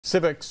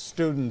Civics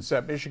students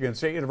at Michigan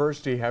State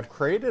University have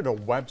created a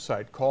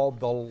website called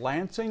the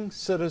Lansing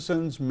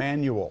Citizens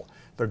Manual.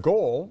 The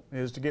goal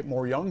is to get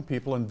more young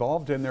people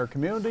involved in their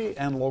community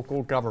and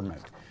local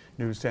government.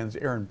 News 10's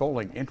Aaron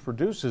Bowling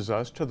introduces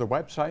us to the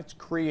website's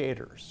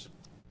creators.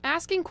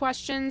 Asking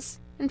questions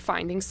and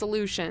finding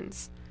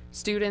solutions.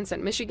 Students at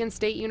Michigan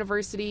State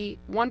University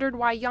wondered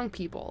why young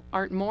people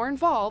aren't more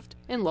involved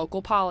in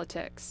local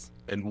politics.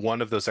 And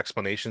one of those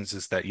explanations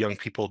is that young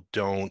people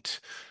don't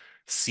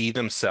see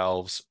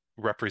themselves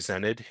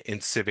represented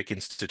in civic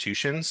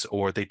institutions,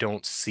 or they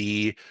don't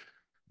see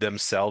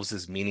themselves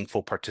as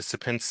meaningful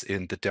participants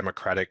in the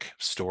democratic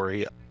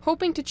story.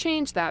 Hoping to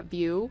change that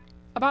view,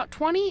 about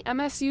 20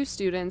 MSU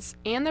students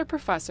and their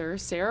professor,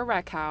 Sarah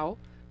Reckhow,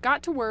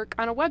 got to work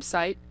on a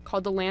website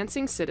called the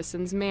Lansing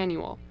Citizens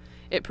Manual.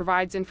 It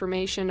provides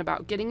information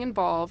about getting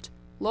involved,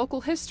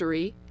 local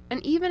history,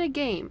 and even a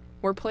game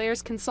where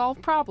players can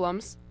solve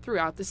problems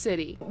throughout the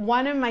city.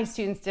 One of my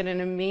students did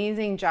an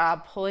amazing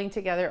job pulling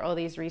together all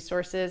these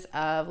resources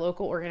of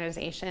local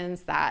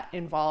organizations that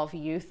involve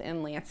youth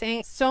in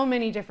Lansing. So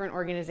many different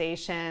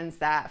organizations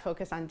that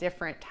focus on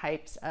different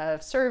types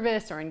of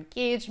service or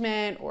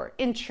engagement or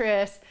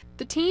interests.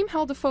 The team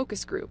held a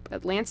focus group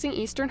at Lansing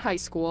Eastern High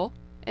School,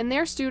 and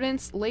their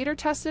students later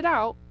tested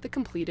out the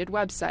completed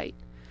website.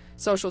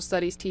 Social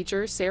studies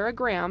teacher Sarah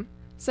Graham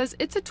says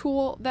it's a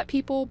tool that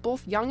people,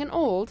 both young and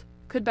old,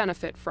 could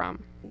benefit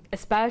from.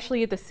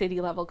 Especially at the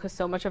city level, because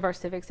so much of our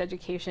civics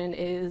education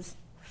is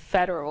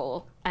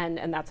federal, and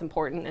that's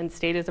important, and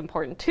state is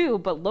important too,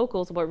 but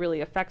local is what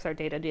really affects our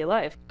day-to-day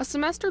life. A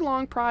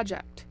semester-long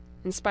project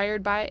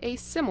inspired by a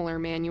similar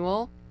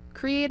manual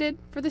created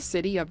for the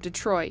city of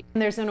Detroit.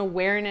 There's an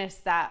awareness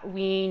that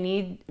we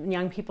need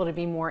young people to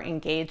be more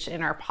engaged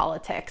in our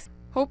politics.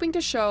 Hoping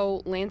to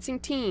show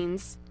Lansing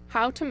teens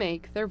how to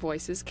make their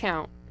voices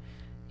count.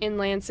 In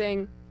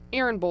Lansing,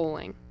 Aaron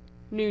Bowling,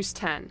 News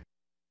 10.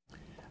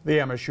 The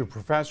MSU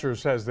professor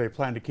says they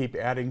plan to keep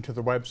adding to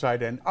the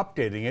website and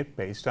updating it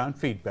based on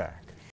feedback.